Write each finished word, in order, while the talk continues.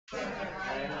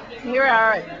Here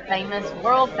are famous,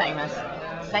 world famous,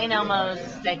 St. Elmo's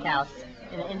Steakhouse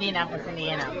in Indianapolis,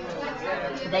 Indiana.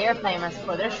 They are famous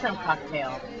for their shrimp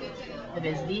cocktail that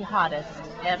is the hottest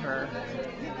ever.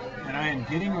 And I am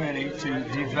getting ready to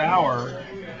devour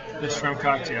the shrimp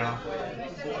cocktail.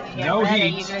 Get No ready,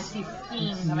 heat. you're going to see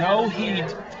steam coming No out of heat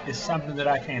here. is something that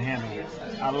I can't handle.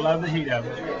 I love the heat of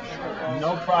it.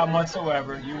 No problem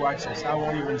whatsoever. You watch this. I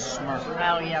won't even smirk.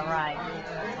 Oh, yeah, right.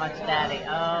 Watch Daddy.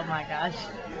 Oh, my gosh.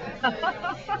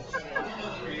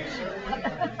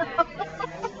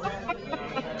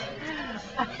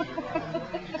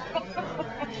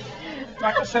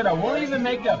 Like I said, I won't even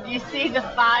make up. You see the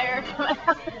fire coming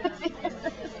out of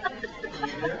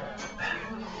here?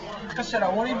 Like I said, I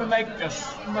won't even make a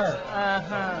smirk.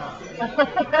 Uh-huh.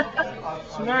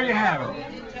 So there you have it.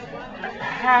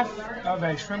 Half of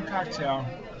a shrimp cocktail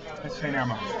at St.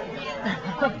 Elmo's.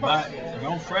 But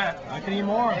don't fret, I can eat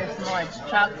more. There's more. It's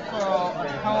chock full of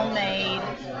homemade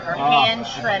or Oh, hand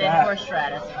shredded that.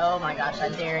 horseradish. Oh my gosh, I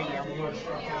dare you.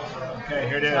 Okay,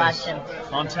 here it is. Watch him.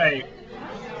 On tape.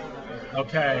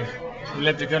 Okay, he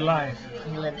lived a good life.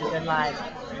 He lived a good life.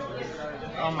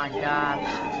 Oh my gosh.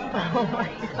 Oh my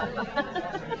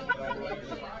god.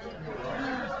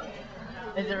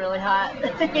 Is it really hot?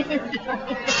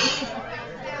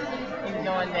 He's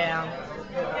going down.